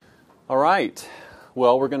All right.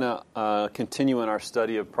 Well, we're going to continue in our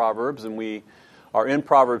study of Proverbs, and we are in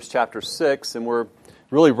Proverbs chapter 6, and we're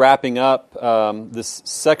really wrapping up this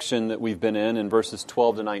section that we've been in verses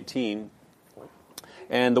 12 to 19.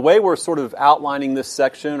 And the way we're sort of outlining this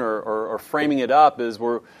section or framing it up is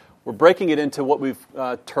we're breaking it into what we've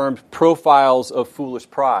termed profiles of foolish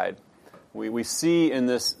pride. We see in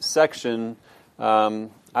this section,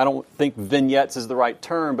 I don't think vignettes is the right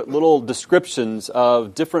term, but little descriptions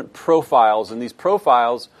of different profiles. And these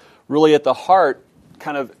profiles really at the heart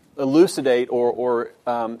kind of elucidate or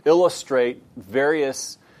illustrate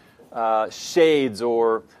various shades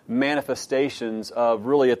or manifestations of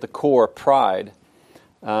really at the core pride.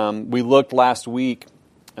 We looked last week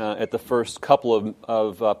at the first couple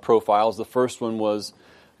of profiles. The first one was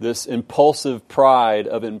this impulsive pride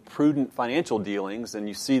of imprudent financial dealings, and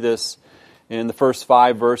you see this in the first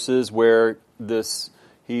 5 verses where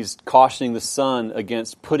he's cautioning the son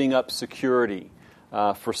against putting up security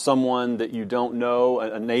for someone that you don't know,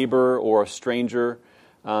 a neighbor or a stranger.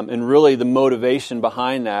 And really the motivation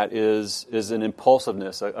behind that is an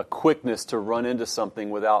impulsiveness, a quickness to run into something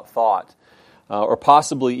without thought, or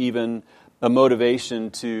possibly even a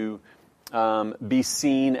motivation to be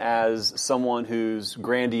seen as someone who's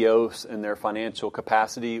grandiose in their financial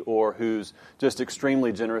capacity or who's just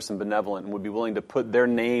extremely generous and benevolent and would be willing to put their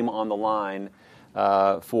name on the line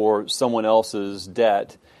for someone else's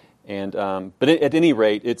debt. And but at any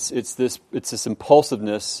rate, it's this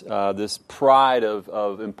impulsiveness, this pride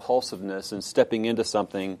of impulsiveness and stepping into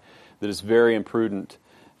something that is very imprudent.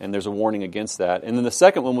 And there's a warning against that. And then the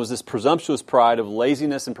second one was this presumptuous pride of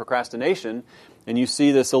laziness and procrastination. And you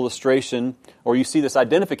see this illustration, or you see this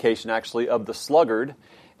identification, actually, of the sluggard.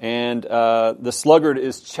 And the sluggard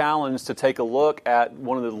is challenged to take a look at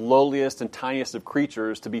one of the lowliest and tiniest of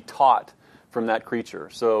creatures to be taught from that creature.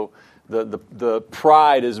 So the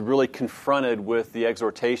pride is really confronted with the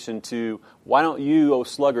exhortation to, why don't you, O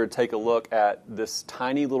sluggard, take a look at this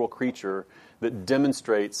tiny little creature that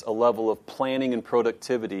demonstrates a level of planning and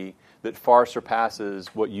productivity that far surpasses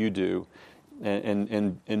what you do,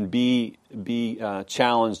 and be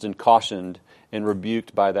challenged and cautioned and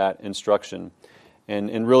rebuked by that instruction.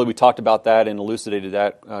 And really we talked about that and elucidated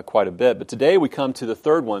that quite a bit. But today we come to the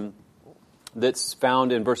third one that's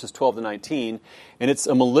found in verses 12 to 19, and it's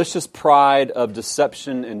a malicious pride of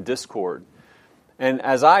deception and discord. And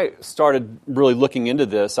as I started really looking into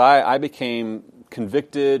this, I became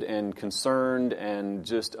convicted and concerned, and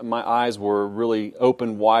just my eyes were really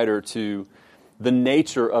opened wider to the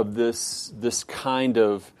nature of this kind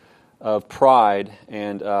of pride,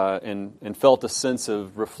 and felt a sense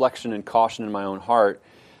of reflection and caution in my own heart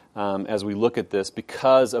as we look at this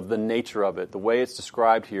because of the nature of it. The way it's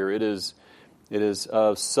described here, it is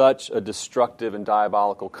of such a destructive and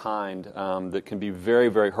diabolical kind that can be very,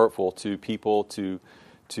 very hurtful to people, to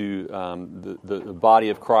the body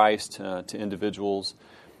of Christ, to individuals.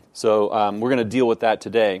 So we're going to deal with that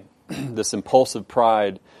today, this impulsive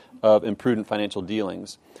pride of imprudent financial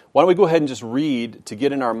dealings. Why don't we go ahead and just read to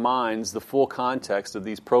get in our minds the full context of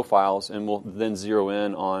these profiles, and we'll then zero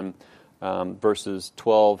in on verses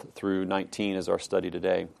 12 through 19 as our study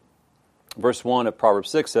today. Verse 1 of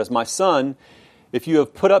Proverbs 6 says, "My son, if you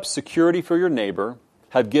have put up security for your neighbor,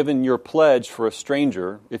 have given your pledge for a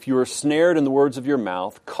stranger, if you are snared in the words of your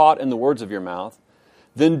mouth, caught in the words of your mouth,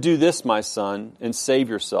 then do this, my son, and save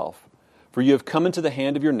yourself. For you have come into the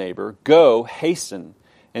hand of your neighbor. Go, hasten,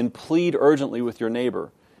 and plead urgently with your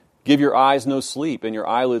neighbor. Give your eyes no sleep, and your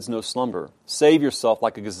eyelids no slumber. Save yourself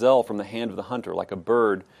like a gazelle from the hand of the hunter, like a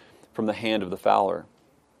bird from the hand of the fowler.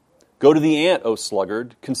 Go to the ant, O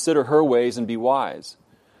sluggard, consider her ways and be wise.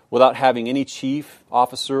 Without having any chief,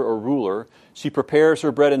 officer, or ruler, she prepares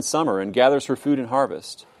her bread in summer and gathers her food in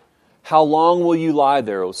harvest. How long will you lie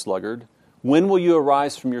there, O sluggard? When will you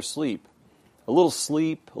arise from your sleep? A little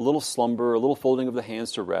sleep, a little slumber, a little folding of the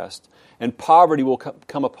hands to rest, and poverty will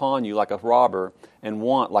come upon you like a robber, and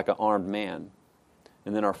want like an armed man."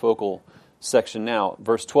 And then our focal section now,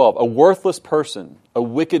 verse 12. "A worthless person, a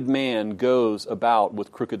wicked man goes about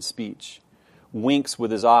with crooked speech, winks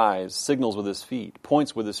with his eyes, signals with his feet,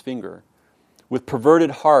 points with his finger. With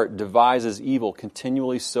perverted heart devises evil,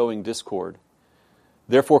 continually sowing discord.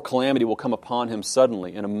 Therefore calamity will come upon him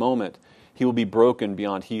suddenly. In a moment he will be broken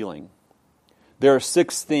beyond healing. There are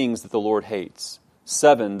 6 things that the Lord hates,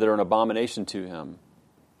 7 that are an abomination to him: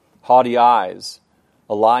 haughty eyes,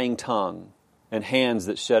 a lying tongue, and hands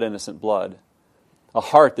that shed innocent blood, a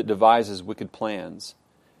heart that devises wicked plans,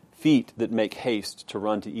 feet that make haste to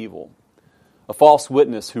run to evil, a false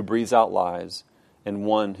witness who breathes out lies, and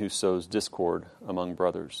one who sows discord among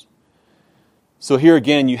brothers." So here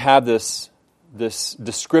again you have this this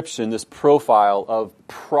description, this profile of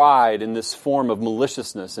pride in this form of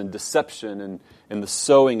maliciousness and deception and the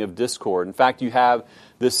sowing of discord. In fact, you have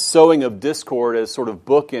this sowing of discord as sort of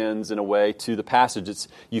bookends in a way to the passage.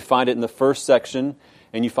 You find it in the first section,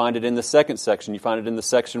 and you find it in the second section. You find it in the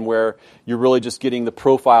section where you're really just getting the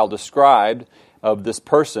profile described of this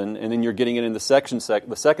person, and then you're getting it in the second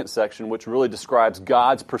section, which really describes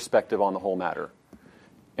God's perspective on the whole matter.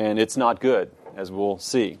 And it's not good, as we'll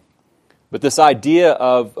see. But this idea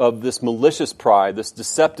of this malicious pride, this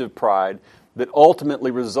deceptive pride, that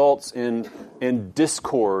ultimately results in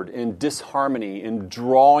discord, in disharmony, in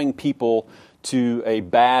drawing people to a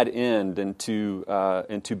bad end and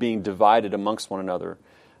to being divided amongst one another,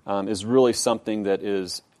 is really something that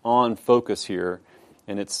is on focus here,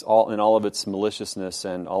 and it's all in all of its maliciousness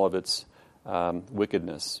and all of its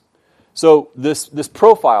wickedness. So this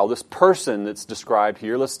profile, this person that's described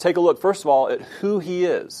here, let's take a look first of all at who he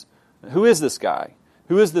is. Who is this guy?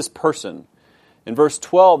 Who is this person? In verse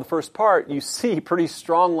 12, the first part, you see pretty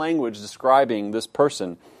strong language describing this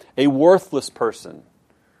person. A worthless person.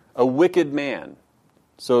 A wicked man.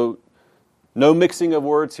 So, no mixing of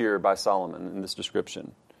words here by Solomon in this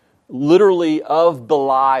description. Literally, of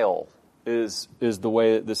Belial is the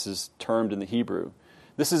way that this is termed in the Hebrew.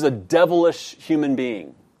 This is a devilish human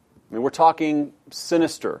being. I mean, we're talking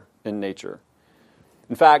sinister in nature.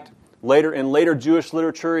 In fact, in later Jewish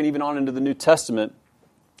literature and even on into the New Testament,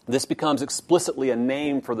 this becomes explicitly a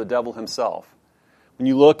name for the devil himself. When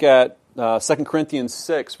you look at 2 Corinthians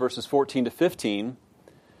 6, verses 14 to 15,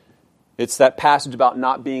 it's that passage about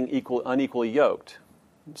not being unequally yoked.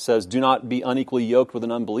 It says, "Do not be unequally yoked with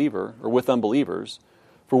an unbeliever or with unbelievers.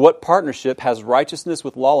 For what partnership has righteousness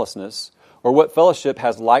with lawlessness, or what fellowship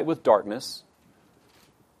has light with darkness?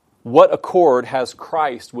 What accord has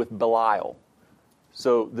Christ with Belial?"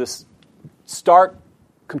 So this stark,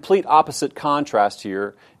 complete opposite contrast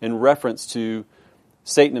here in reference to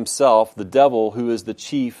Satan himself, the devil, who is the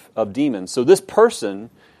chief of demons. So this person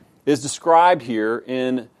is described here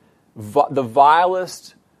in the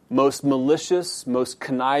vilest, most malicious, most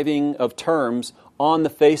conniving of terms on the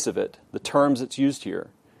face of it, the terms that's used here.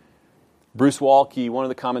 Bruce Waltke, one of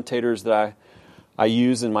the commentators that I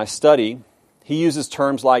use in my study, he uses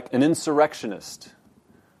terms like an insurrectionist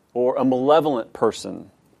or a malevolent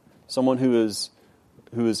person, someone who is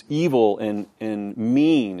evil and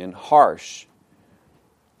mean and harsh,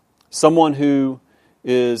 someone who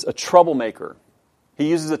is a troublemaker. He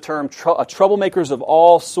uses the term troublemakers of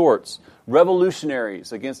all sorts,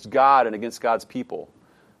 revolutionaries against God and against God's people.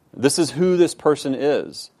 This is who this person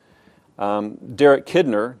is. Derek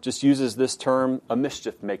Kidner just uses this term, a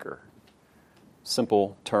mischief maker.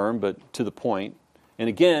 Simple term, but to the point. And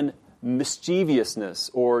again, mischievousness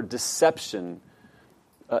or deception,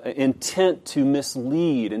 intent to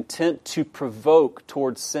mislead, intent to provoke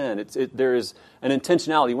towards sin. There is an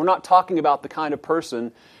intentionality. We're not talking about the kind of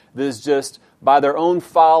person that is just by their own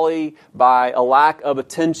folly, by a lack of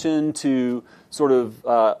attention to sort of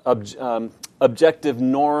objective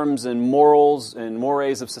norms and morals and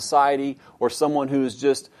mores of society, or someone who is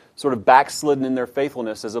just sort of backslidden in their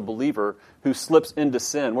faithfulness as a believer who slips into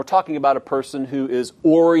sin. We're talking about a person who is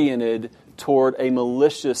oriented toward a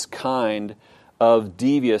malicious kind of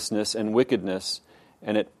deviousness and wickedness,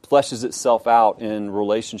 and it fleshes itself out in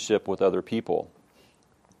relationship with other people.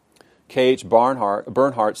 K.H.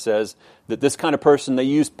 Bernhardt says that this kind of person, they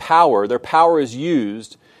use power. Their power is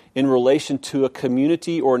used in relation to a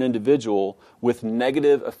community or an individual with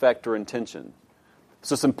negative effect or intention.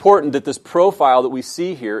 So it's important that this profile that we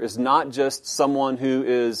see here is not just someone who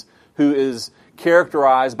is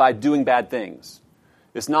characterized by doing bad things.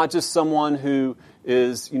 It's not just someone who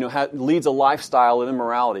leads a lifestyle of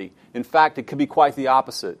immorality. In fact, it could be quite the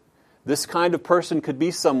opposite. This kind of person could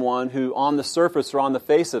be someone who, on the surface or on the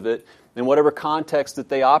face of it, in whatever context that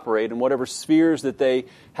they operate, in whatever spheres that they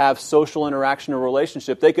have social interaction or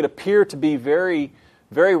relationship, they could appear to be very,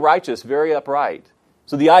 very righteous, very upright.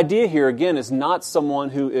 So the idea here, again, is not someone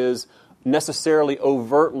who is necessarily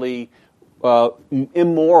overtly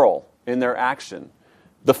immoral in their action.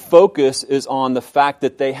 The focus is on the fact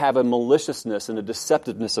that they have a maliciousness and a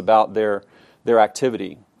deceptiveness about their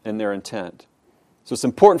activity and their intent. So it's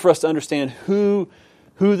important for us to understand who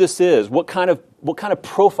this is. What kind of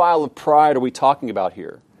profile of pride are we talking about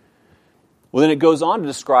here? Well, then it goes on to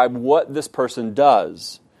describe what this person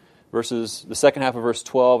does. The second half of verse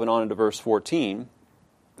 12 and on into verse 14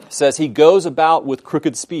 says, he goes about with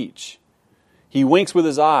crooked speech. He winks with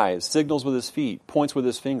his eyes, signals with his feet, points with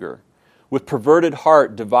his finger. With perverted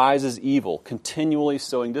heart devises evil, continually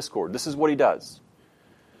sowing discord. This is what he does.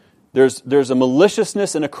 There's a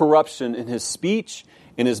maliciousness and a corruption in his speech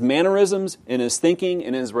in his mannerisms, in his thinking,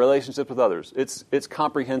 and in his relationships with others. It's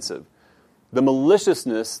comprehensive. The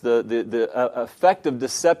maliciousness, the effect of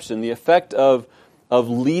deception, the effect of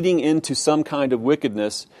leading into some kind of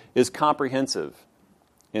wickedness is comprehensive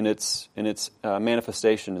in its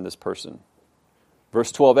manifestation in this person.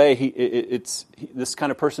 Verse 12a, this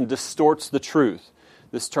kind of person distorts the truth.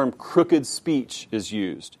 This term crooked speech is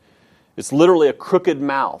used. It's literally a crooked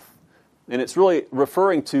mouth. And it's really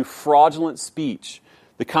referring to fraudulent speech,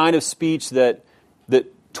 the kind of speech that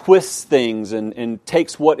twists things and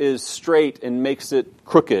takes what is straight and makes it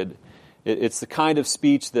crooked. It's the kind of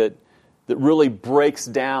speech that really breaks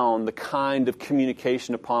down the kind of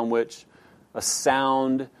communication upon which a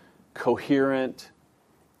sound, coherent,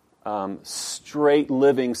 straight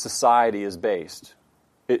living society is based.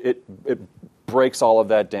 It breaks all of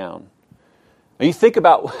that down. And you think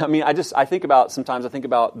about, sometimes I think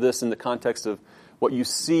about this in the context of what you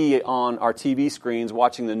see on our TV screens,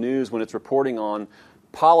 watching the news when it's reporting on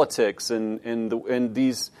politics and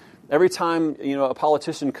these. Every time a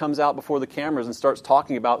politician comes out before the cameras and starts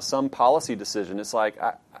talking about some policy decision, it's like,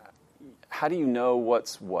 how do you know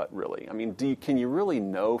what's what really? Can you really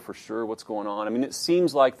know for sure what's going on? It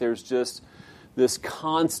seems like there's just this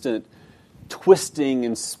constant twisting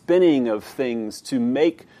and spinning of things to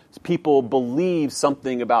make people believe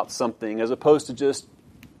something about something, as opposed to just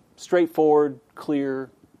straightforward, clear,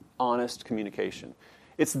 honest communication.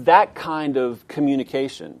 It's that kind of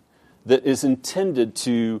communication that is intended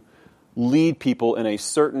to lead people in a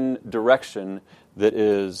certain direction that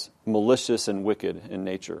is malicious and wicked in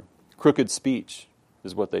nature. Crooked speech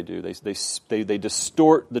is what they do. They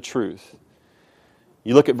distort the truth.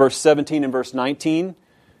 You look at verse 17 and verse 19,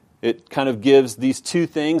 it kind of gives these two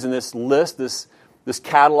things in this list, this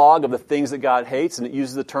catalog of the things that God hates, and it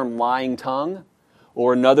uses the term lying tongue.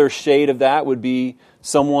 Or another shade of that would be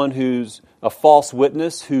someone who's a false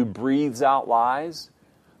witness who breathes out lies.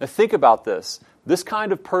 Now think about this. This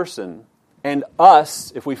kind of person, and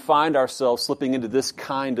us, if we find ourselves slipping into this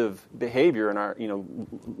kind of behavior and our,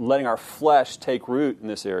 letting our flesh take root in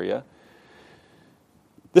this area,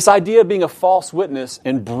 this idea of being a false witness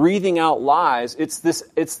and breathing out lies, it's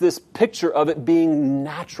this picture of it being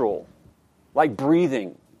natural, like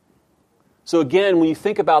breathing. So again, when you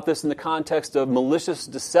think about this in the context of malicious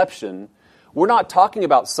deception, we're not talking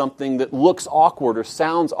about something that looks awkward or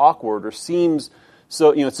sounds awkward or seems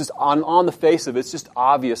so, it's just on the face of it, it's just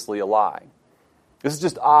obviously a lie. This is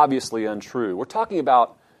just obviously untrue. We're talking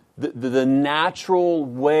about the natural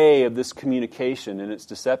way of this communication and its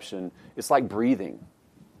deception. It's like breathing.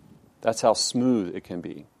 That's how smooth it can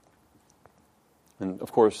be. And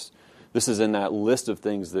of course, this is in that list of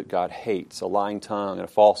things that God hates, a lying tongue and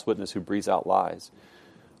a false witness who breathes out lies.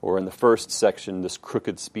 Or in the first section, this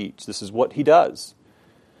crooked speech. This is what he does.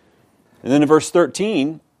 And then in verse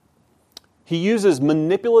 13, he uses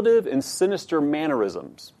manipulative and sinister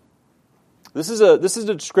mannerisms. This is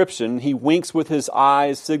a description. He winks with his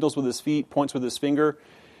eyes, signals with his feet, points with his finger.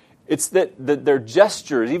 It's that their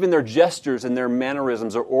gestures, even their gestures and their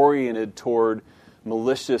mannerisms are oriented toward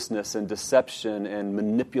maliciousness and deception and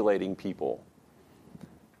manipulating people.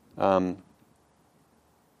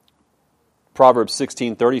 Proverbs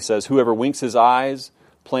 16:30 says, "Whoever winks his eyes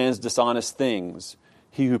plans dishonest things.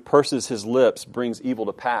 He who purses his lips brings evil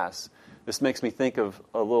to pass." This makes me think of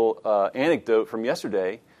a little anecdote from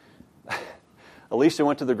yesterday. Alicia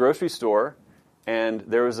went to the grocery store, and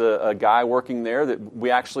there was a guy working there that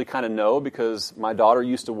we actually kind of know because my daughter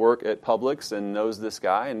used to work at Publix and knows this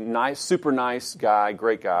guy. And nice, super nice guy,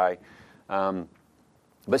 great guy.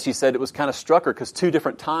 But she said it was kind of struck her because 2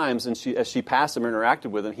 different times, and as she passed him or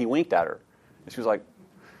interacted with him, he winked at her. And she was like,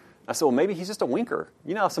 I said, well, maybe he's just a winker.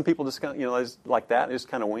 You know how some people just kind of, like that, they just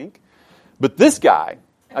kind of wink. But this guy,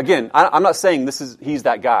 again, I'm not saying he's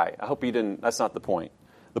that guy. I hope he didn't. That's not the point.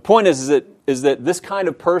 The point is that this kind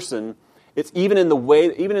of person, it's even in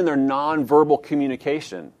their nonverbal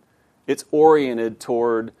communication, it's oriented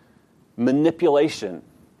toward manipulation,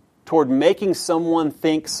 toward making someone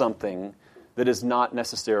think something that is not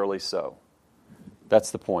necessarily so.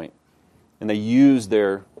 That's the point. And they use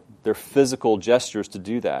their physical gestures to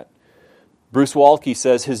do that. Bruce Waltke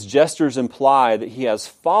says his gestures imply that he has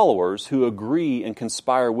followers who agree and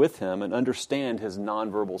conspire with him and understand his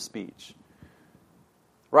nonverbal speech.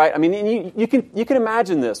 Right? You can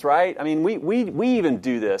imagine this, right? We even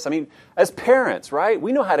do this. As parents, right?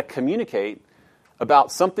 We know how to communicate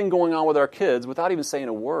about something going on with our kids without even saying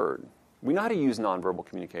a word. We know how to use nonverbal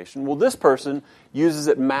communication. Well, this person uses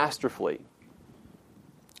it masterfully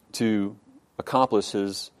to accomplish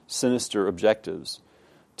his sinister objectives,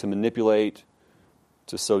 to manipulate,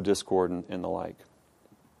 to sow discord and the like.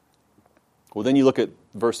 Well, then you look at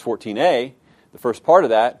verse 14a, the first part of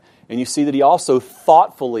that, and you see that he also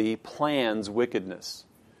thoughtfully plans wickedness.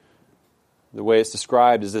 The way it's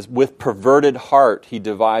described is this: with perverted heart he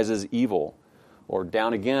devises evil. Or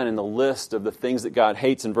down again in the list of the things that God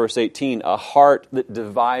hates in verse 18, a heart that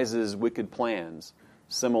devises wicked plans.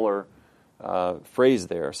 Similar phrase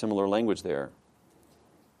there, similar language there.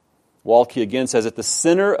 Walke again says, at the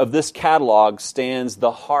center of this catalog stands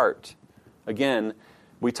the heart. Again,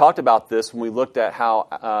 we talked about this when we looked at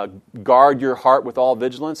how guard your heart with all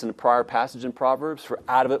vigilance in a prior passage in Proverbs, for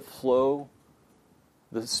out of it flow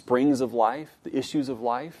the springs of life, the issues of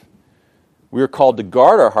life. We are called to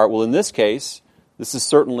guard our heart. Well, in this case, this is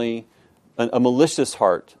certainly a malicious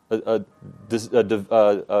heart, a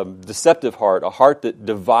deceptive heart, a heart that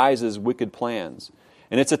devises wicked plans.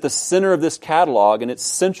 And it's at the center of this catalog, and it's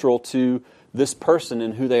central to this person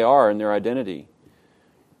and who they are and their identity.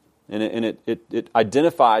 And it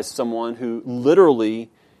identifies someone who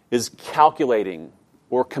literally is calculating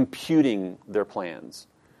or computing their plans.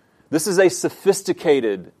 This is a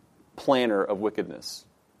sophisticated planner of wickedness.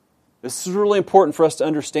 This is really important for us to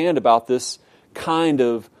understand about this kind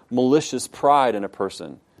of malicious pride in a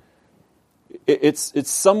person. It's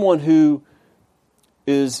someone who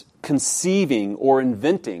is conceiving or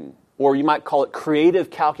inventing, or you might call it creative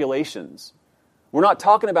calculations. We're not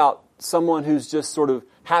talking about someone who's just sort of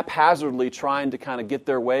haphazardly trying to kind of get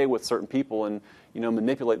their way with certain people and,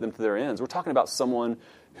 manipulate them to their ends. We're talking about someone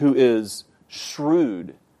who is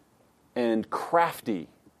shrewd and crafty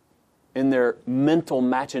in their mental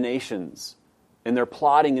machinations, in their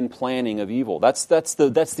plotting and planning of evil. That's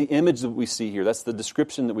the image that we see here. That's the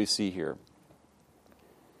description that we see here.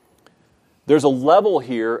 There's a level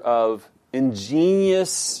here of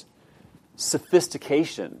ingenious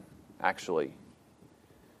sophistication, actually,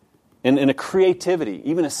 and a creativity,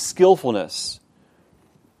 even a skillfulness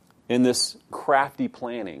in this crafty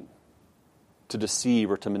planning to deceive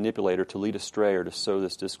or to manipulate or to lead astray or to sow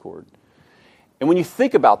this discord. And when you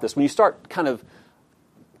think about this, when you start kind of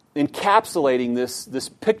encapsulating this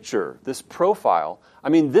picture, this profile,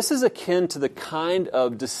 this is akin to the kind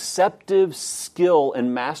of deceptive skill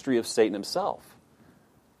and mastery of Satan himself.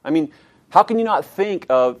 How can you not think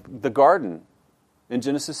of the garden in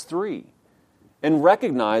Genesis 3 and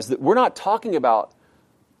recognize that we're not talking about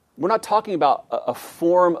a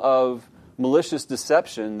form of malicious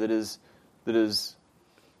deception that is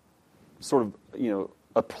sort of,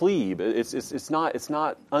 a plebe. It's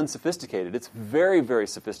not unsophisticated. It's very, very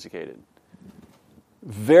sophisticated.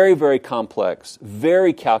 Very, very complex.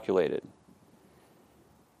 Very calculated.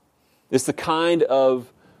 It's the kind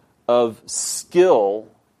of skill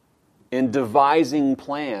in devising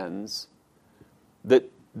plans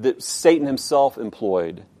that Satan himself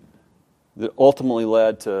employed that ultimately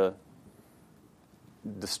led to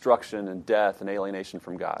destruction and death and alienation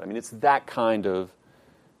from God. It's that kind of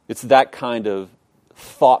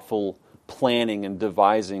thoughtful planning and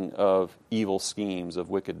devising of evil schemes, of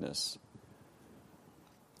wickedness.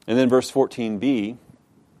 And then verse 14b,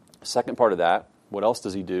 second part of that, what else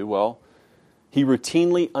does he do? Well, he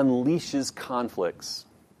routinely unleashes conflicts.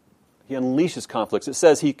 He unleashes conflicts. It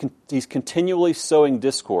says he's continually sowing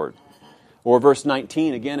discord. Or verse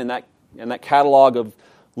 19, again, in that catalog of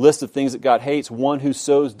list of things that God hates, one who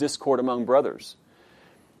sows discord among brothers.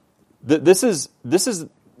 This is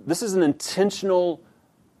an intentional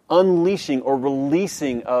unleashing or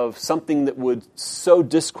releasing of something that would sow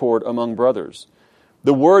discord among brothers.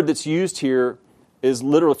 The word that's used here is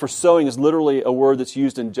literally, for sowing, is literally a word that's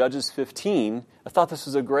used in Judges 15. I thought this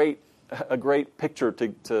was a great picture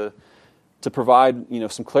to provide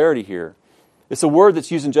some clarity here. It's a word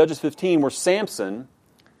that's used in Judges 15 where Samson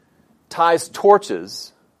ties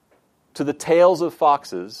torches to the tails of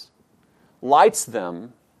foxes, lights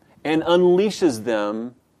them, and unleashes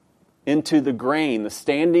them into the grain, the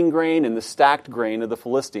standing grain and the stacked grain of the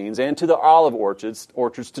Philistines, and to the olive orchards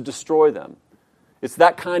to destroy them. It's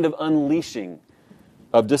that kind of unleashing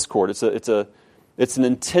of discord. It's an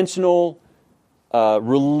intentional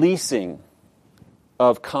releasing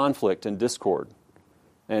of conflict and discord.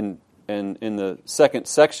 And in the second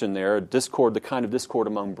section there, discord, the kind of discord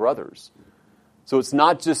among brothers. So it's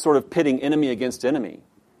not just sort of pitting enemy against enemy.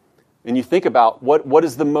 And you think about what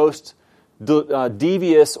is the most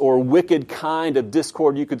devious or wicked kind of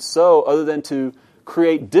discord you could sow other than to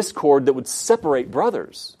create discord that would separate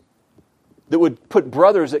brothers, that would put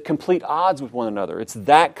brothers at complete odds with one another. It's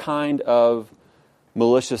that kind of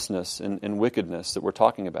maliciousness and wickedness that we're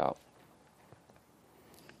talking about.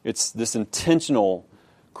 It's this intentional,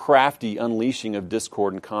 crafty unleashing of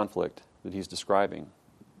discord and conflict that he's describing.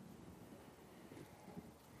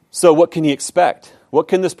 So what can he expect? What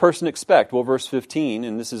can this person expect? Well, verse 15,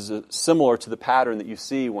 and this is similar to the pattern that you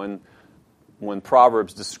see when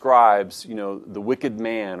Proverbs describes, the wicked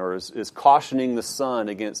man, or is cautioning the son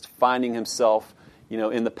against finding himself,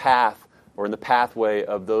 in the path or in the pathway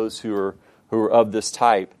of those who are of this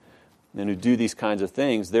type and who do these kinds of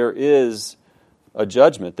things. There is a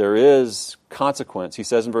judgment. There is consequence. He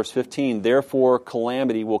says in verse 15, "Therefore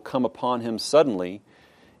calamity will come upon him suddenly.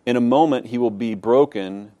 In a moment he will be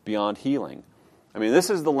broken beyond healing." I mean, this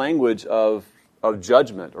is the language of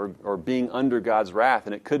judgment or being under God's wrath.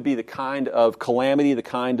 And it could be the kind of calamity, the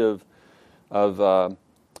kind of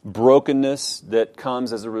brokenness that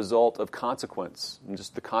comes as a result of consequence, and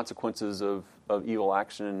just the consequences of evil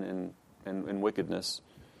action and wickedness.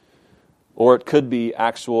 Or it could be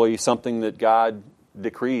actually something that God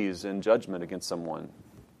decrees in judgment against someone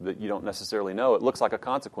that you don't necessarily know. It looks like a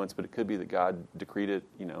consequence, but it could be that God decreed it,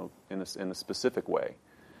 in a specific way,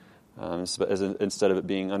 instead of it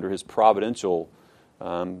being under His providential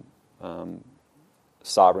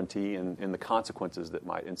sovereignty and the consequences that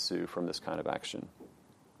might ensue from this kind of action.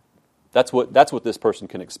 That's what this person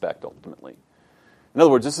can expect ultimately. In other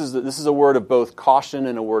words, this is a word of both caution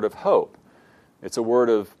and a word of hope. It's a word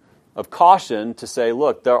of caution to say,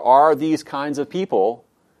 look, there are these kinds of people,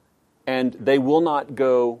 and they will not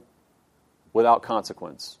go without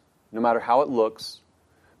consequence, no matter how it looks.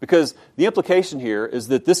 Because the implication here is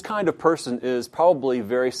that this kind of person is probably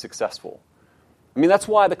very successful. I mean, that's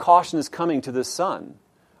why the caution is coming to this son.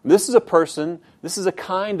 This is a person, this is a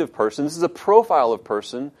kind of person, this is a profile of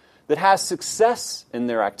person that has success in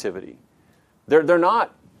their activity. They're not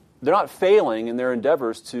failing in their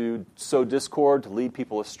endeavors to sow discord, to lead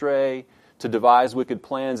people astray, to devise wicked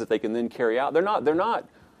plans that they can then carry out. They're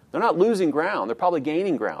not losing ground. They're probably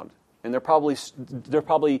gaining ground, and they're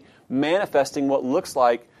probably manifesting what looks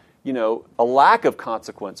like, a lack of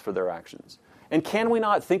consequence for their actions. And can we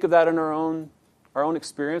not think of that in our own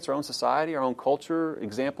experience, our own society, our own culture,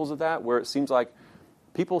 examples of that, where it seems like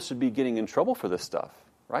people should be getting in trouble for this stuff,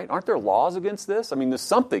 right? Aren't there laws against this? I mean, there's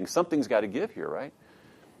something's got to give here, right?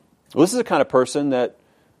 Well, this is the kind of person that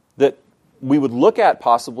we would look at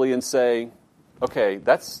possibly and say, okay,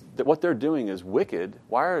 what they're doing is wicked.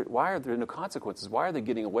 Why are there no consequences? Why are they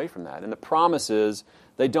getting away from that? And the promise is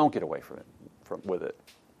they don't get away with it.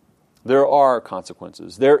 There are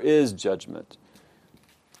consequences. There is judgment.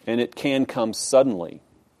 And it can come suddenly,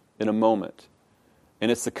 in a moment. And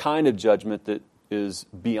it's the kind of judgment that is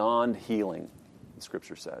beyond healing, the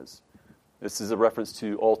Scripture says. This is a reference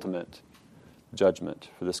to ultimate judgment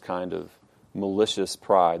for this kind of malicious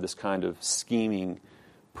pride, this kind of scheming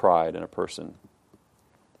pride in a person.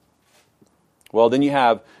 Well, then you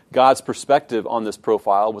have God's perspective on this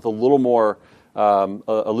profile with a little more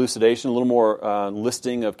elucidation, a little more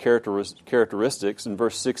listing of characteristics. In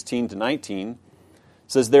verse 16 to 19, it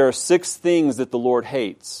says, "There are 6 things that the Lord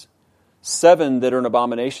hates, 7 that are an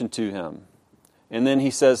abomination to Him." And then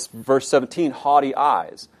he says, verse 17, "haughty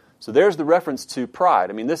eyes." So there's the reference to pride.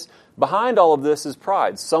 I mean, behind all of this is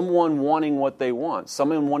pride. Someone wanting what they want.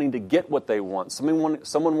 Someone wanting to get what they want.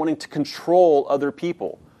 Someone wanting to control other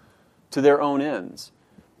people to their own ends.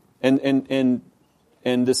 And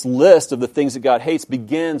this list of the things that God hates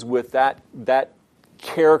begins with that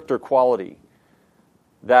character quality.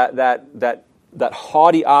 That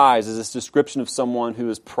haughty eyes is this description of someone who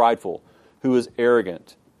is prideful, who is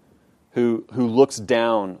arrogant, who looks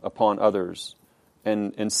down upon others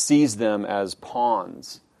and sees them as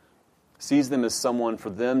pawns, sees them as someone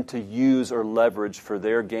for them to use or leverage for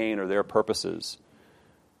their gain or their purposes.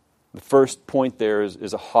 The first point there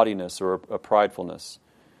is a haughtiness or a pridefulness.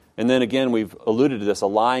 And then again, we've alluded to this, a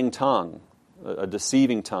lying tongue, a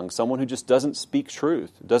deceiving tongue, someone who just doesn't speak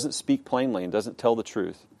truth, doesn't speak plainly, and doesn't tell the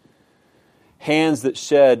truth. Hands that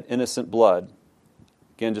shed innocent blood.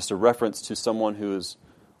 Again, just a reference to someone who is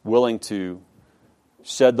willing to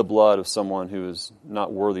shed the blood of someone who is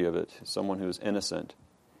not worthy of it, someone who is innocent.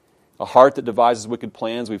 A heart that devises wicked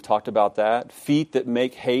plans, we've talked about that. Feet that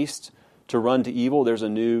make haste to run to evil, there's a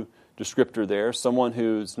new descriptor there. Someone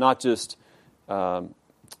who's not just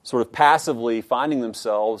sort of passively finding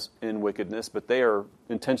themselves in wickedness, but they are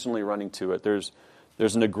intentionally running to it. There's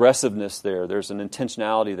an aggressiveness there. There's an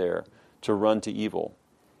intentionality there to run to evil.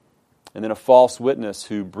 And then a false witness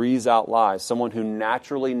who breathes out lies, someone who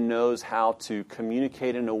naturally knows how to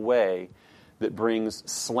communicate in a way that brings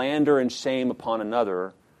slander and shame upon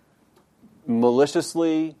another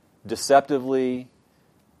maliciously, deceptively,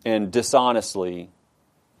 and dishonestly,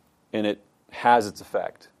 and it has its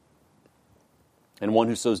effect. And one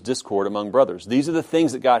who sows discord among brothers. These are the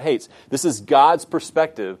things that God hates. This is God's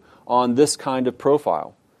perspective on this kind of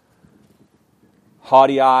profile.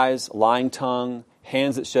 Haughty eyes, lying tongue,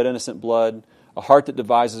 hands that shed innocent blood, a heart that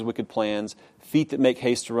devises wicked plans, feet that make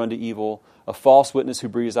haste to run to evil, a false witness who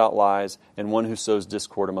breathes out lies, and one who sows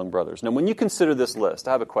discord among brothers. Now, when you consider this list,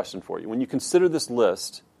 I have a question for you. When you consider this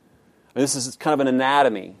list, and this is kind of an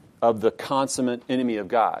anatomy of the consummate enemy of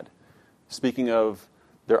God, speaking of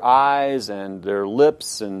their eyes and their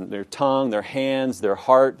lips and their tongue, their hands, their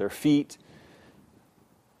heart, their feet,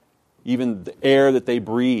 even the air that they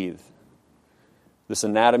breathe, this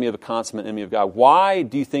anatomy of a consummate enemy of God. Why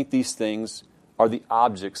do you think these things are the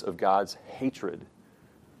objects of God's hatred?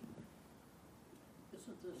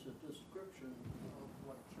 Isn't this a description of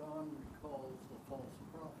what John calls the false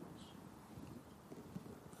prophets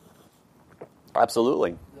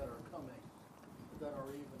Absolutely. that are coming, that are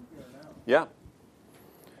even here now? Yeah.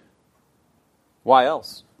 Why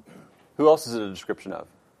else? Who else is it a description of?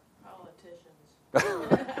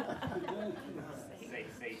 Politicians.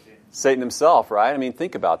 Satan himself, right? I mean,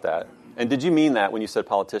 think about that. And did you mean that when you said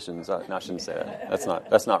politicians? No, I shouldn't say that. That's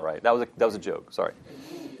not right. That was a joke. Sorry.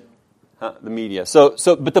 The media.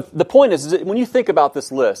 But the point is that when you think about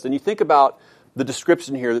this list and you think about the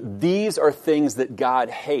description here, these are things that God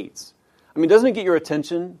hates. I mean, doesn't it get your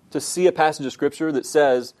attention to see a passage of Scripture that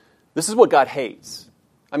says this is what God hates?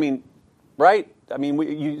 I mean, right? I mean,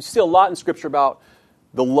 you see a lot in Scripture about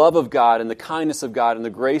the love of God and the kindness of God and the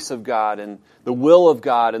grace of God and the will of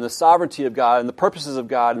God and the sovereignty of God and the purposes of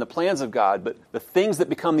God and the plans of God. But the things that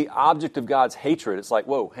become the object of God's hatred, it's like,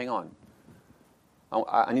 whoa, hang on.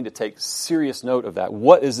 I need to take serious note of that.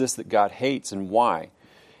 What is this that God hates and why?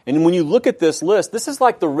 And when you look at this list, this is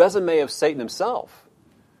like the resume of Satan himself.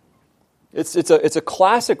 It's a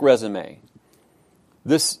classic resume.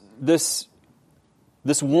 This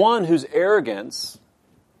one whose arrogance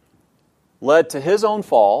led to his own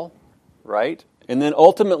fall, right? And then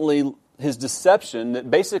ultimately his deception that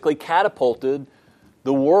basically catapulted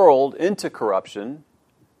the world into corruption,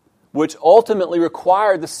 which ultimately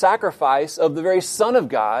required the sacrifice of the very Son of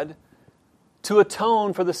God to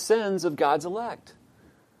atone for the sins of God's elect.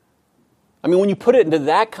 I mean, when you put it into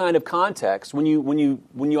that kind of context, when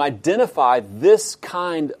you identify this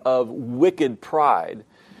kind of wicked pride,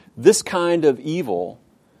 this kind of evil,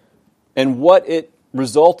 and what it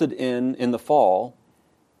resulted in the fall,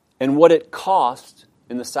 and what it cost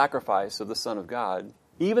in the sacrifice of the Son of God,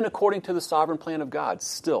 even according to the sovereign plan of God,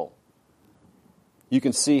 still, you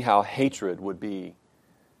can see how hatred would be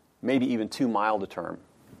maybe even too mild a term.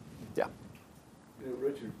 Yeah. You know,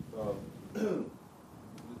 Richard, the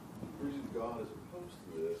reason God is opposed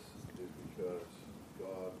to this is because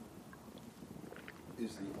God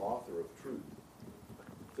is the author of truth.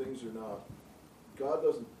 Things are not, God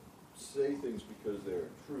doesn't say things because they're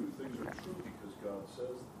true. Things are true because God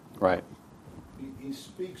says them. Right. He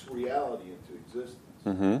speaks reality into existence.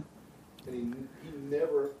 Mm-hmm. And he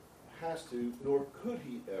never has to, nor could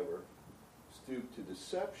he ever, stoop to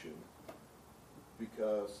deception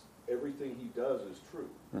because everything he does is true.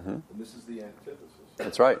 Mm-hmm. And this is the antithesis.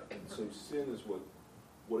 That's right. And so sin is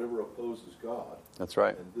whatever opposes God. That's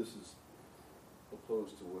right. And this is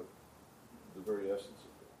opposed to what the very essence of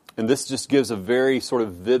God. And this just gives a very sort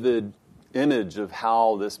of vivid image of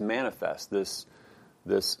how this manifests,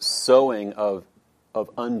 this sowing of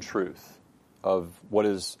untruth, of what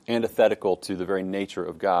is antithetical to the very nature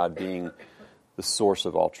of God being the source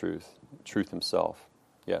of all truth himself.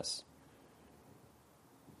 Yes.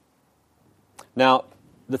 Now,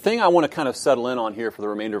 the thing I want to kind of settle in on here for the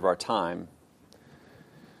remainder of our time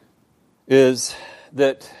is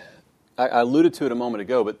that I alluded to it a moment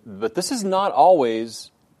ago, but this is not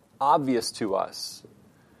always obvious to us.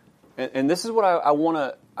 And this is what I want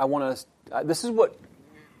to, this is what,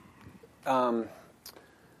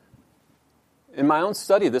 in my own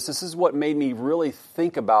study of this is what made me really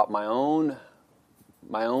think about my own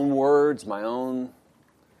words, my own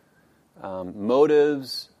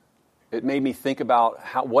motives. It made me think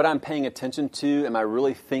about what I'm paying attention to. Am I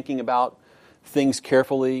really thinking about things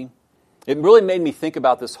carefully? It really made me think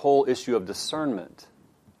about this whole issue of discernment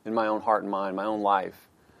in my own heart and mind, my own life.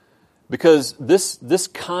 Because this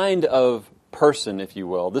kind of person, if you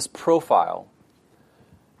will, this profile,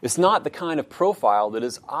 it's not the kind of profile that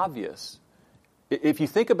is obvious. If you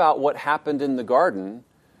think about what happened in the garden,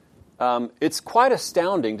 it's quite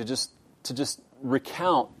astounding to just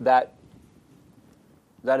recount that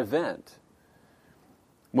event.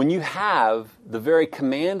 When you have the very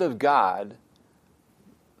command of God,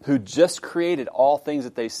 who just created all things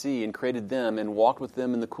that they see and created them and walked with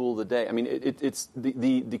them in the cool of the day. I mean, it's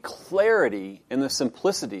the clarity and the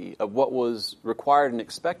simplicity of what was required and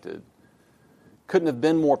expected couldn't have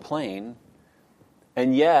been more plain,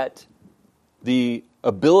 and yet the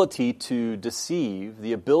ability to deceive,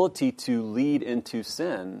 the ability to lead into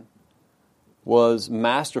sin, was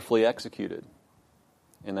masterfully executed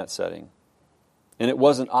in that setting. And it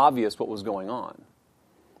wasn't obvious what was going on.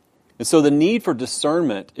 And so the need for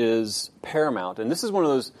discernment is paramount. And this is one of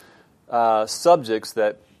those subjects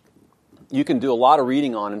that you can do a lot of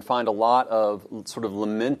reading on and find a lot of sort of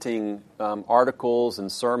lamenting articles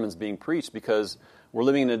and sermons being preached, because we're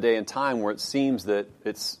living in a day and time where it seems that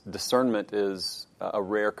discernment is a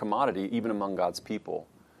rare commodity, even among God's people.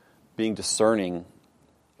 Being discerning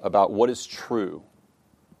about what is true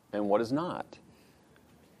and what is not.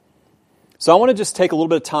 So I want to just take a little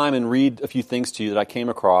bit of time and read a few things to you that I came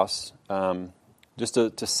across, just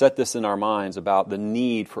to set this in our minds about the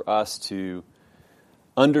need for us to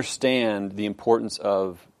understand the importance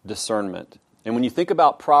of discernment. And when you think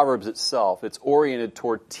about Proverbs itself, it's oriented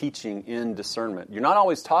toward teaching in discernment. You're not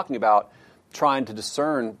always talking about trying to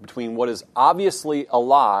discern between what is obviously a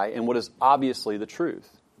lie and what is obviously the truth.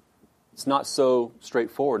 It's not so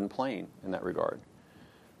straightforward and plain in that regard.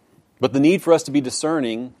 But the need for us to be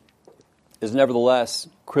discerning is nevertheless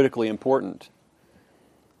critically important.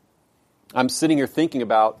 I'm sitting here thinking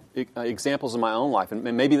about examples in my own life, and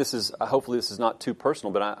maybe hopefully this is not too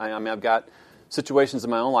personal, but I mean, I've got situations in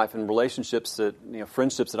my own life and relationships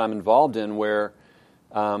friendships that I'm involved in where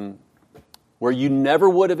you never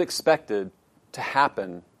would have expected to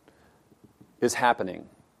happen is happening.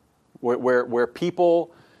 Where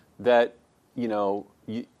people that,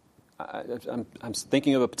 I'm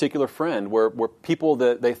thinking of a particular friend where people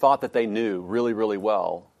that they thought that they knew really, really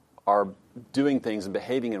well are doing things and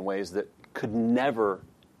behaving in ways that could never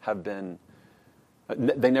have been,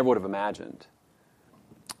 they never would have imagined.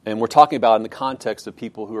 And we're talking about in the context of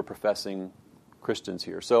people who are professing Christians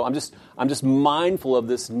here. So I'm just mindful of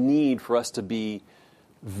this need for us to be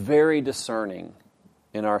very discerning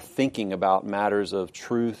in our thinking about matters of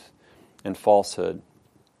truth and falsehood.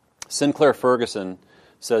 Sinclair Ferguson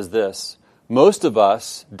says this: most of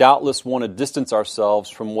us doubtless want to distance ourselves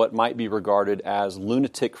from what might be regarded as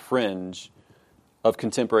lunatic fringe of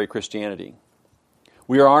contemporary Christianity.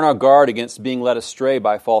 We are on our guard against being led astray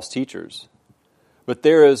by false teachers. But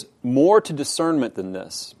there is more to discernment than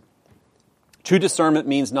this. True discernment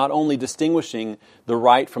means not only distinguishing the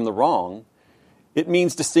right from the wrong, it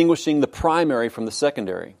means distinguishing the primary from the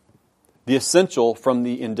secondary, the essential from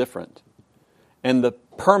the indifferent, and the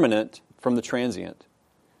permanent from the transient.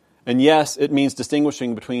 And yes, it means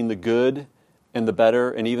distinguishing between the good and the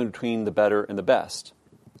better, and even between the better and the best.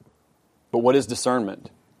 But what is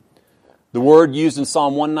discernment? The word used in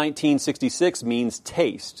Psalm 119:66 means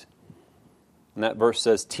taste. And that verse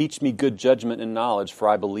says, "Teach me good judgment and knowledge, for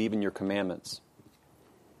I believe in your commandments."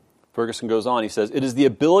 Ferguson goes on, he says, "It is the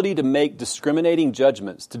ability to make discriminating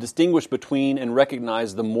judgments, to distinguish between and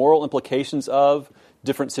recognize the moral implications of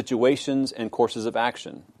different situations and courses of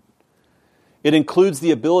action. It includes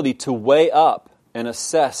the ability to weigh up and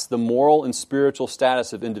assess the moral and spiritual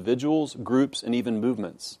status of individuals, groups, and even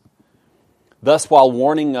movements. Thus, while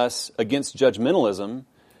warning us against judgmentalism,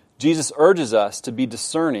 Jesus urges us to be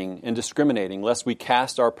discerning and discriminating, lest we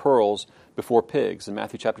cast our pearls before pigs," in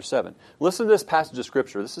Matthew chapter 7. Listen to this passage of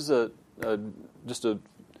Scripture. This is just a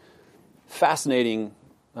fascinating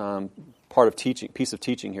piece of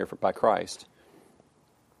teaching here by Christ,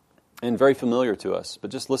 and very familiar to us.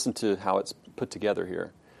 But just listen to how it's put together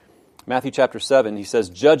here. Matthew chapter 7, he says,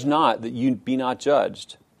 "Judge not that you be not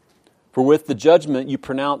judged. For with the judgment you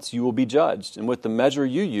pronounce you will be judged, and with the measure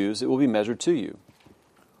you use it will be measured to you.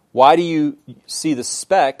 Why do you see the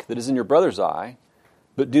speck that is in your brother's eye,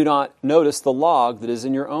 but do not notice the log that is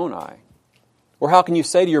in your own eye? Or how can you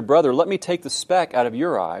say to your brother, 'Let me take the speck out of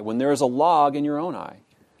your eye,' when there is a log in your own eye?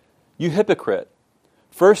 You hypocrite!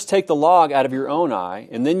 First take the log out of your own eye,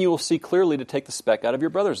 and then you will see clearly to take the speck out of your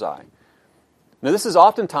brother's eye." Now, this is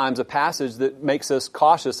oftentimes a passage that makes us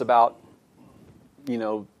cautious about,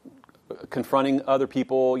 confronting other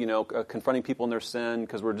people, confronting people in their sin,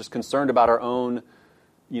 because we're just concerned about our own,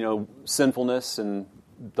 sinfulness and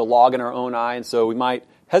the log in our own eye, and so we might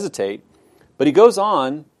hesitate. But he goes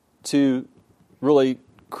on to really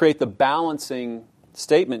create the balancing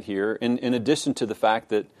statement here, in addition to the fact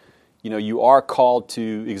that, you are called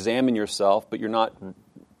to examine yourself, but you're not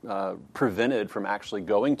prevented from actually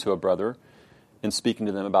going to a brother and speaking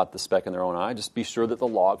to them about the speck in their own eye. Just be sure that the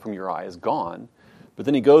log from your eye is gone. But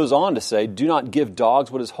then he goes on to say, "Do not give dogs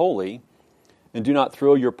what is holy, and do not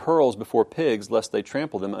throw your pearls before pigs, lest they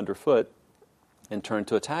trample them underfoot and turn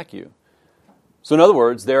to attack you." So in other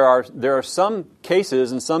words, there are some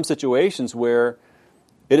cases and some situations where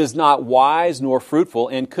it is not wise nor fruitful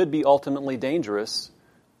and could be ultimately dangerous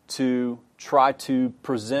to try to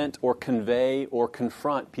present or convey or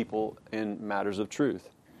confront people in matters of truth.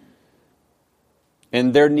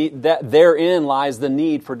 And therein lies the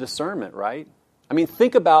need for discernment, right? I mean,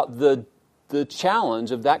 think about the challenge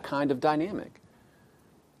of that kind of dynamic.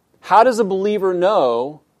 How does a believer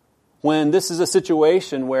know when this is a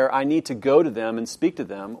situation where I need to go to them and speak to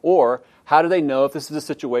them? Or how do they know if this is a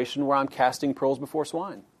situation where I'm casting pearls before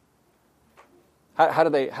swine? How do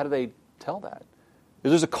they tell that?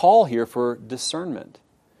 There's a call here for discernment.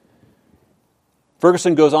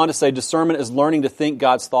 Ferguson goes on to say, discernment is learning to think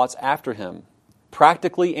God's thoughts after Him,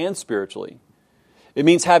 practically and spiritually. It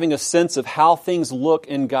means having a sense of how things look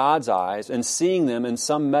in God's eyes and seeing them in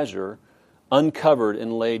some measure uncovered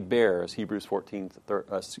and laid bare, as Hebrews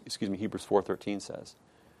 4:13 says.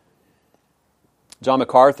 John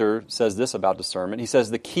MacArthur says this about discernment. He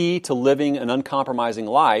says, the key to living an uncompromising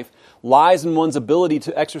life lies in one's ability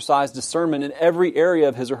to exercise discernment in every area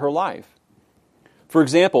of his or her life. For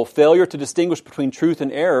example, failure to distinguish between truth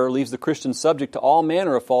and error leaves the Christian subject to all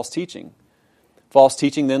manner of false teaching. False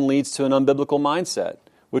teaching then leads to an unbiblical mindset,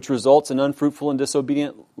 which results in unfruitful and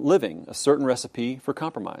disobedient living, a certain recipe for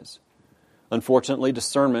compromise. Unfortunately,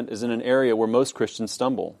 discernment is in an area where most Christians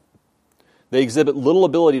stumble. They exhibit little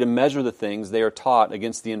ability to measure the things they are taught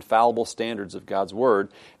against the infallible standards of God's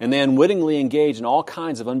Word, and they unwittingly engage in all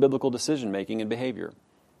kinds of unbiblical decision-making and behavior.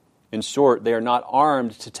 In short, they are not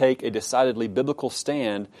armed to take a decidedly biblical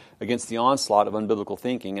stand against the onslaught of unbiblical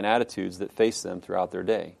thinking and attitudes that face them throughout their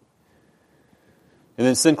day. And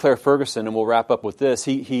then Sinclair Ferguson, and we'll wrap up with this,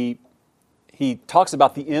 he talks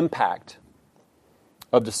about the impact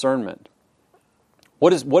of discernment. What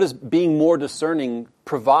does being more discerning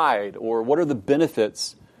provide, or what are the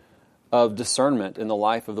benefits of discernment in the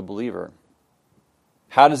life of the believer?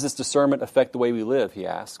 How does this discernment affect the way we live, he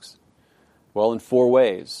asks? Well, in 4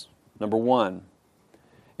 ways. Number 1,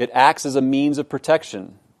 it acts as a means of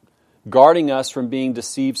protection, guarding us from being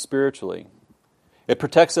deceived spiritually. It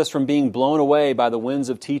protects us from being blown away by the winds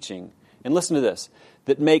of teaching. And listen to this,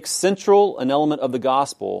 that makes central an element of the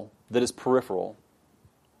gospel that is peripheral.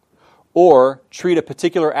 Or treat a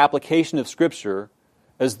particular application of Scripture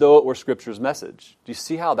as though it were Scripture's message. Do you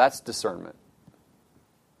see how that's discernment?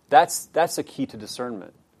 That's a key to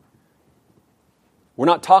discernment. We're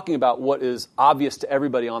not talking about what is obvious to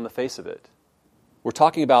everybody on the face of it. We're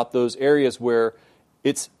talking about those areas where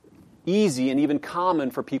it's easy and even common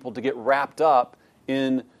for people to get wrapped up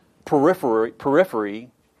in periphery,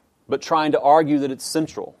 but trying to argue that it's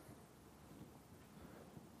central.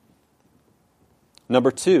 Number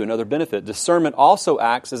 2, another benefit, discernment also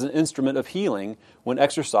acts as an instrument of healing when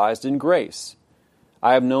exercised in grace.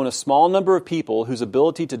 I have known a small number of people whose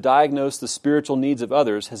ability to diagnose the spiritual needs of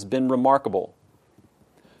others has been remarkable.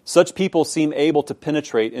 Such people seem able to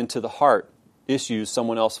penetrate into the heart issues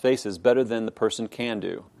someone else faces better than the person can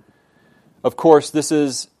do. Of course, this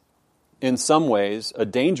is, in some ways, a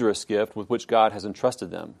dangerous gift with which God has entrusted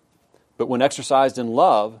them. But when exercised in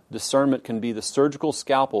love, discernment can be the surgical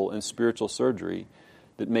scalpel in spiritual surgery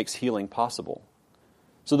that makes healing possible.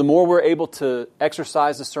 So the more we're able to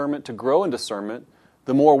exercise discernment, to grow in discernment,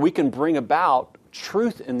 the more we can bring about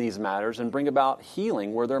truth in these matters and bring about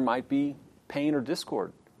healing where there might be pain or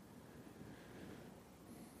discord.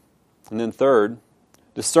 And then third,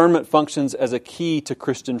 discernment functions as a key to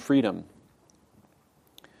Christian freedom.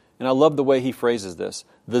 And I love the way he phrases this.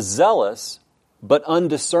 The zealous but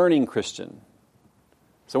undiscerning Christian.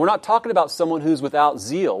 So we're not talking about someone who's without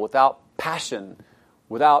zeal, without passion,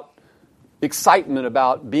 without excitement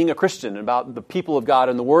about being a Christian, about the people of God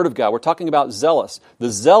and the Word of God. We're talking about zealous. The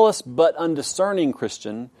zealous but undiscerning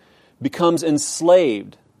Christian becomes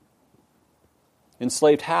enslaved.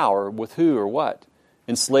 Enslaved how, or with who, or what?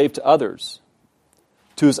 Enslaved to others,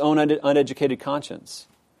 to his own uneducated conscience,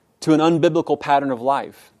 to an unbiblical pattern of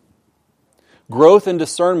life. Growth in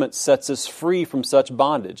discernment sets us free from such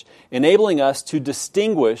bondage, enabling us to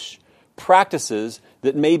distinguish practices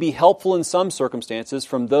that may be helpful in some circumstances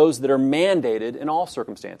from those that are mandated in all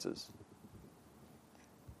circumstances.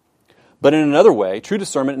 But in another way, true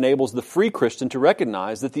discernment enables the free Christian to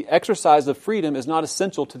recognize that the exercise of freedom is not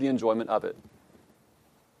essential to the enjoyment of it.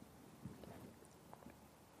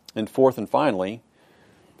 And fourth and finally,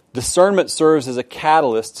 discernment serves as a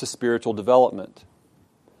catalyst to spiritual development.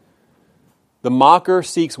 The mocker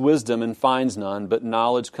seeks wisdom and finds none, but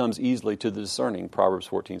knowledge comes easily to the discerning, Proverbs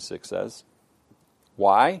 14:6 says.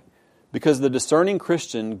 Why? Because the discerning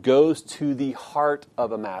Christian goes to the heart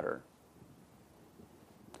of a matter.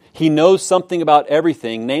 He knows something about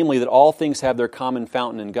everything, namely that all things have their common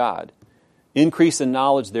fountain in God. Increase in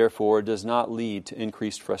knowledge, therefore, does not lead to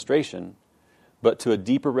increased frustration, but to a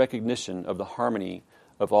deeper recognition of the harmony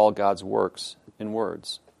of all God's works in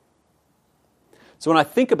words. So when I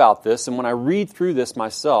think about this and when I read through this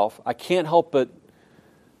myself, I can't help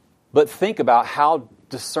but think about how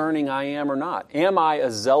discerning I am or not. Am I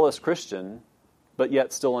a zealous Christian, but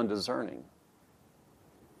yet still undiscerning?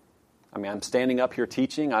 I mean, I'm standing up here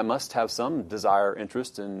teaching. I must have some desire,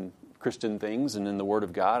 interest in Christian things and in the Word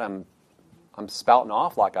of God. I'm spouting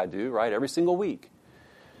off like I do, right, every single week.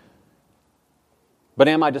 But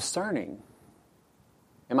am I discerning?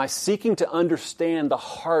 Am I seeking to understand the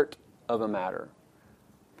heart of a matter?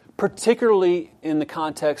 Particularly in the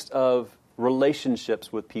context of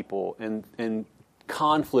relationships with people and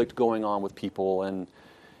conflict going on with people and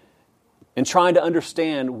trying to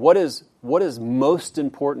understand what is most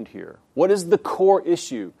important here. What is the core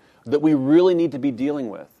issue that we really need to be dealing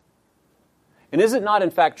with? And is it not,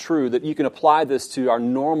 in fact, true that you can apply this to our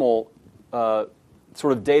normal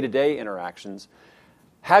sort of day-to-day interactions?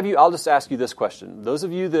 I'll just ask you this question. Those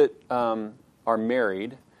of you that are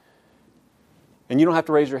married, and you don't have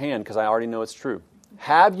to raise your hand because I already know it's true.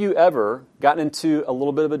 Have you ever gotten into a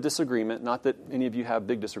little bit of a disagreement, not that any of you have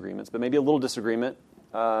big disagreements, but maybe a little disagreement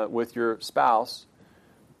with your spouse,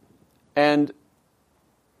 and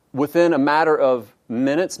within a matter of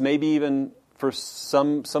minutes, maybe even for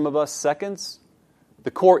some of us seconds,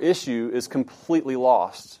 the core issue is completely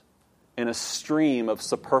lost in a stream of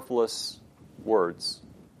superfluous words,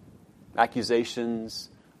 accusations,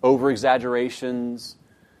 over-exaggerations,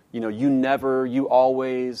 you never, you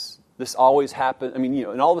always, this always happened. I mean,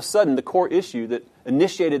 and all of a sudden the core issue that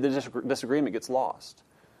initiated the disagreement gets lost.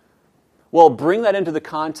 Well, bring that into the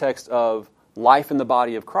context of life in the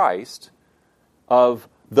body of Christ, of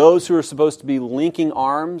those who are supposed to be linking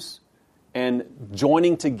arms and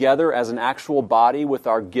joining together as an actual body with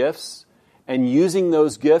our gifts and using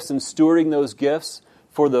those gifts and stewarding those gifts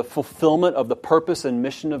for the fulfillment of the purpose and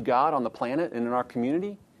mission of God on the planet and in our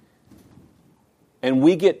community. And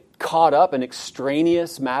we get caught up in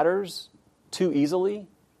extraneous matters too easily,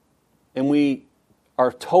 and we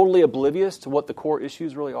are totally oblivious to what the core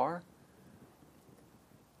issues really are.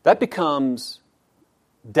 That becomes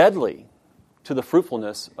deadly to the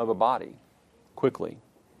fruitfulness of a body quickly.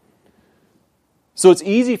 So it's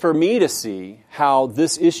easy for me to see how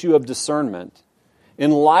this issue of discernment,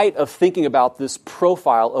 in light of thinking about this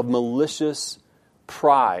profile of malicious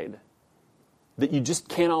pride that you just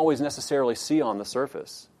can't always necessarily see on the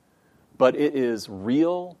surface, but it is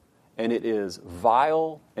real, and it is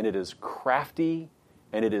vile, and it is crafty,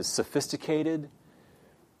 and it is sophisticated,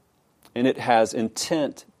 and it has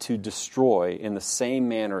intent to destroy in the same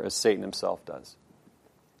manner as Satan himself does,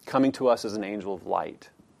 coming to us as an angel of light.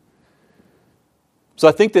 So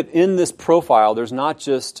I think that in this profile, there's not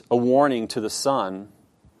just a warning to the Son,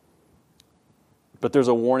 but there's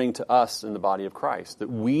a warning to us in the body of Christ, that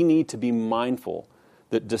we need to be mindful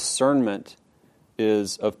that discernment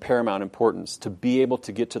is of paramount importance, to be able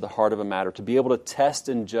to get to the heart of a matter, to be able to test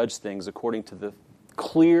and judge things according to the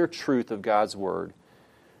clear truth of God's Word,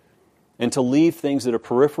 and to leave things that are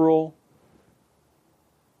peripheral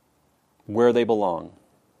where they belong.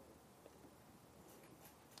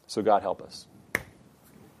 So God help us.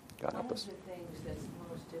 God help us. One of the things that's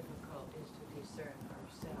most difficult is to discern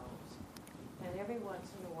ourselves. And every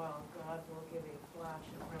once in a while, God will give a flash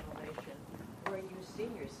of revelation where you see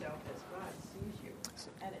yourself as God sees you.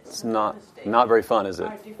 And it's not very fun, is it?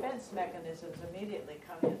 Our defense mechanisms immediately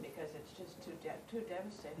come in because it's just too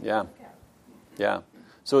devastating Yeah. to look at. Yeah.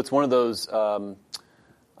 So it's one of those, I don't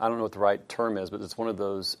know what the right term is, but it's one of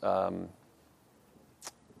those,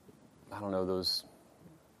 those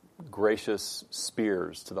gracious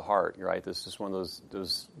spears to the heart, right? This is one of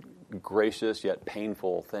those gracious yet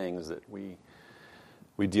painful things that we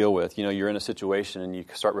deal with. You're in a situation and you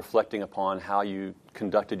start reflecting upon how you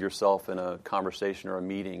conducted yourself in a conversation or a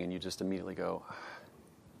meeting, and you just immediately go,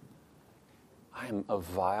 I am a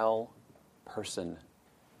vile person.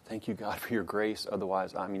 Thank you, God, for your grace.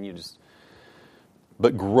 Otherwise,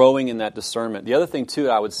 but growing in that discernment. The other thing, too,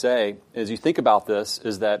 I would say, as you think about this,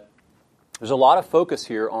 is that there's a lot of focus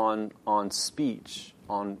here on speech,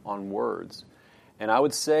 on words. And I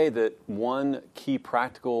would say that one key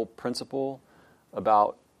practical principle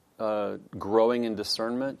about growing in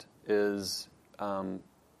discernment is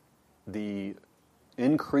the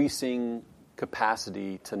increasing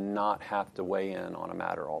capacity to not have to weigh in on a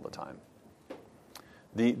matter all the time.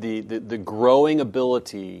 The growing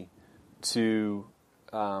ability to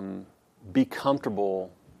be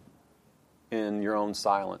comfortable in your own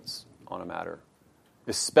silence on a matter,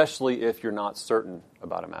 especially if you're not certain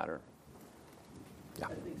about a matter. Yeah.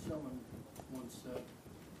 I think someone once said,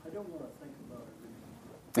 I don't want to think about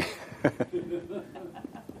it anymore.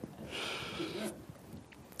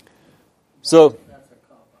 So, That's a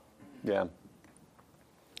cop-out. yeah.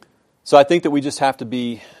 So I think that we just have to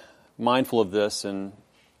be mindful of this, and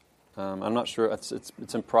I'm not sure, it's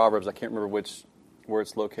in Proverbs, I can't remember where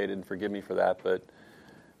it's located, and forgive me for that, but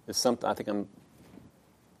it's something, I think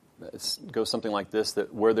it goes something like this,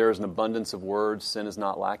 that where there is an abundance of words, sin is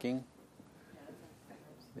not lacking.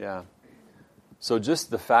 Yeah. So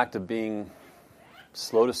just the fact of being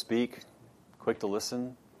slow to speak, quick to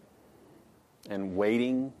listen, and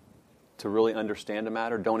waiting to really understand a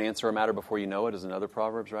matter. Don't answer a matter before you know it is another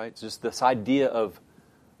Proverbs, right? It's just this idea of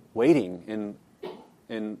waiting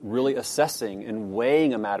and really assessing and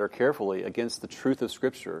weighing a matter carefully against the truth of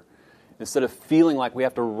Scripture. Instead of feeling like we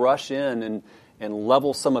have to rush in and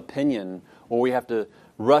level some opinion, or we have to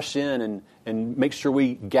rush in and make sure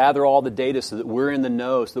we gather all the data so that we're in the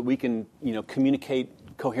know, so that we can, communicate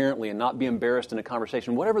coherently and not be embarrassed in a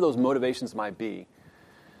conversation. Whatever those motivations might be,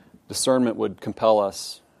 discernment would compel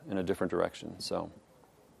us in a different direction. So,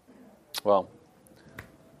 well,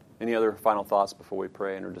 any other final thoughts before we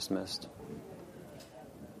pray and are dismissed? I was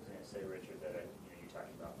going to say, Richard, that you talked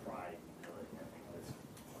about pride and humility. I think that's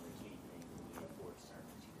one of the key things we need for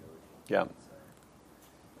discernment is humility. Yeah.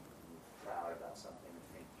 Proud about something and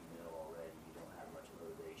think you know already. You don't have much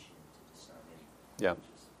motivation to discern anything. Yeah.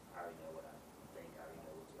 Just, I already know what I think. I already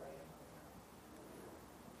know what's right.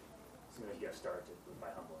 So you got to start by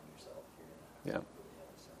humbling yourself. You're going to Yeah. really have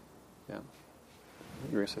discernment. Yeah.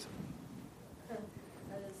 You were going to say something?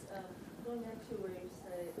 I was going back to where you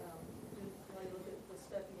say, when you look at the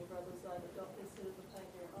speck in your brother's eye, but don't consider the plank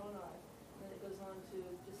in your own eye. And then it goes on to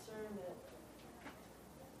discernment.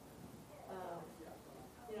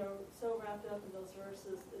 So wrapped up in those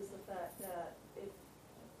verses is the fact that if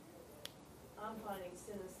I'm finding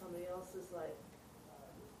sin in somebody else's life,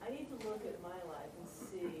 I need to look at my life and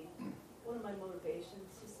see what are my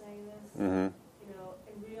motivations to saying this, Mm-hmm.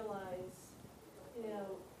 And realize,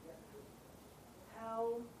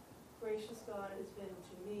 how gracious God has been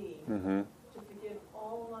to me Mm-hmm. to forgive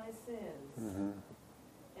all my sins. Mm-hmm.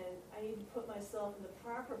 And I need to put myself in the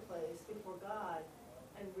proper place before God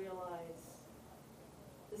and realize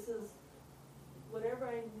this is whatever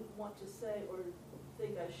I want to say or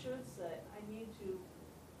think I should say, I need to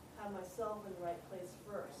have myself in the right place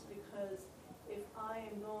first. Because if I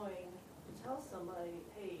am going to tell somebody,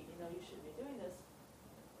 hey, you shouldn't be doing this,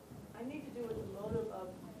 I need to do it with the motive of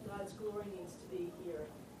God's glory needs to be here.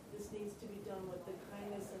 This needs to be done with the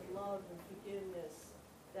kindness and love and forgiveness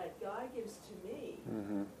that God gives to me.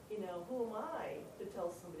 Mm-hmm. Who am I to tell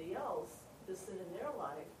somebody else the sin in their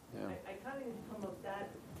life? Yeah. I kind of need to come up with that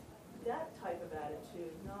type of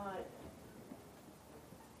attitude, not,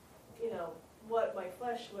 what my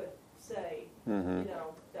flesh would say. Mm-hmm.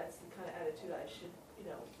 That's the kind of attitude I should,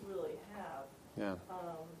 really have. Yeah.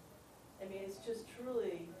 It's just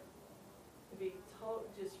truly to be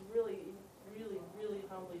just really, really, really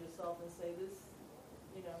humble yourself and say this,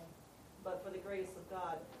 but for the grace of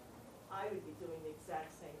God, I would be doing the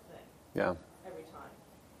exact same thing. Yeah. Every time.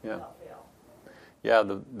 Yeah. Without fail. Yeah,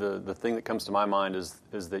 the thing that comes to my mind is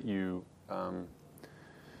that you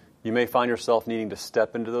may find yourself needing to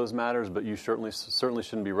step into those matters, but you certainly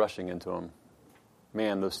shouldn't be rushing into them.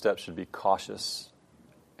 Man, those steps should be cautious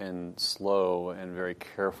and slow and very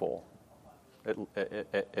careful.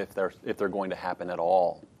 If they're going to happen at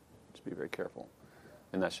all, just be very careful,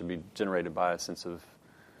 and that should be generated by a sense of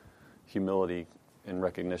humility and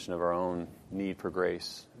recognition of our own need for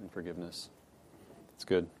grace and forgiveness. It's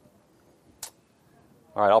good.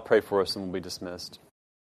 All right, I'll pray for us and we'll be dismissed.